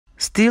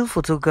Still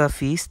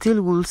photography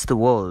still rules the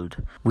world.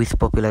 With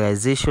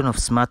popularization of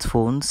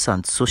smartphones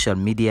and social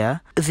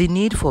media, the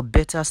need for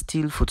better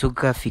still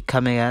photography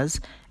cameras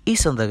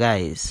is on the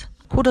rise.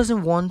 Who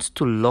doesn't want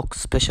to lock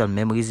special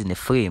memories in a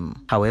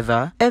frame?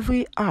 However,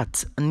 every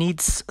art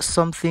needs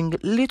something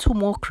little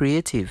more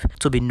creative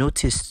to be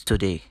noticed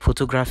today.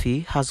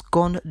 Photography has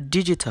gone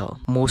digital.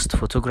 Most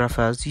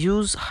photographers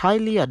use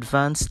highly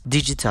advanced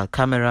digital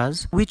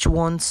cameras, which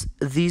once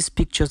these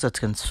pictures are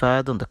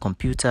transferred on the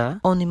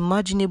computer,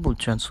 unimaginable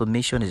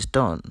transformation is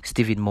done.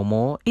 Stephen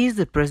MOMOH is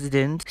the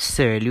president,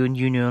 Sierra Leone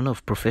Union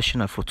of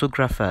Professional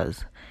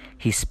Photographers.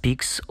 He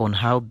speaks on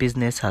how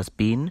business has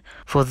been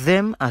for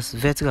them as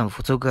veteran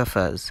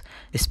photographers,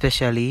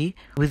 especially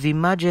with the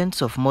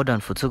emergence of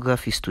modern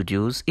photography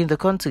studios in the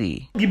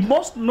country. You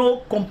must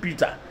know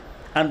computer,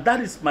 and that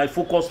is my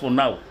focus for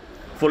now.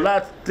 For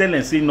that, tell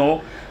and say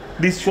no,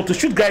 this photo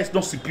shoot guy is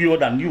not superior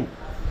than you.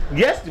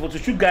 Yes, the photo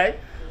shoot guy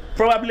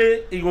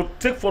probably he will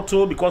take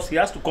photo because he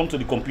has to come to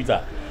the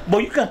computer,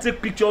 but you can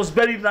take pictures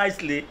very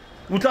nicely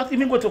without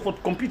even going to the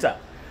computer.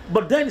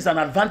 But then it's an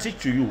advantage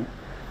to you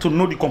to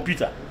know the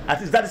computer. At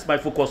least that is my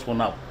focus for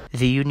now.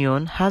 The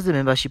union has a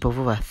membership of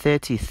over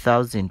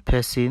 30,000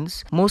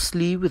 persons,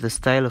 mostly with the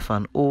style of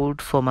an old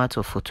format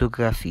of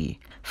photography.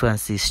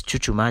 Francis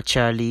Chuchuma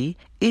Charlie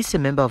is a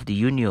member of the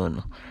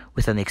union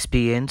with an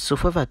experience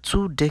of over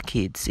 2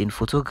 decades in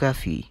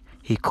photography.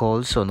 He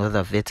calls on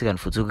other veteran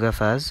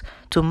photographers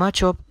to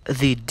match up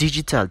the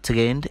digital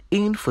trend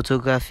in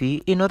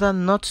photography in order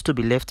not to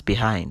be left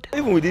behind.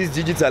 Even with this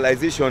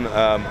digitalization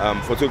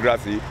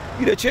photography,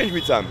 you change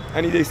with them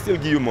and they still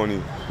give you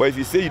money. But if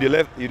you say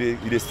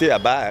you stay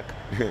back,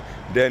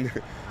 then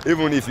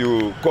even if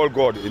you call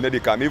God, they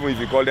come. Even if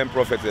you call them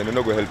prophets, they're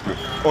not going to help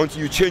you.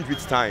 Until you change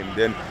with time,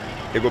 then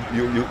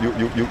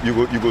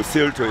you go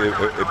sail to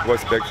a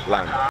prospect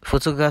land.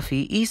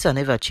 Photography is an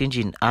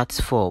ever-changing art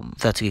form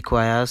that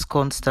requires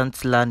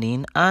constant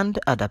learning and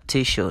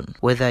adaptation.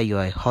 Whether you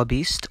are a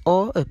hobbyist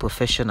or a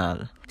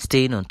professional,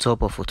 staying on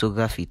top of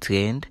photography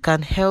trend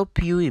can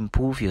help you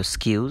improve your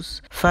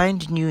skills,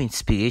 find new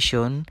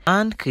inspiration,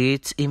 and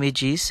create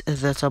images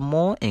that are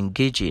more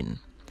engaging.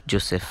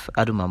 JOSEPH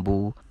ADU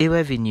MAMBU,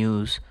 AYV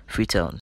News, Freetown.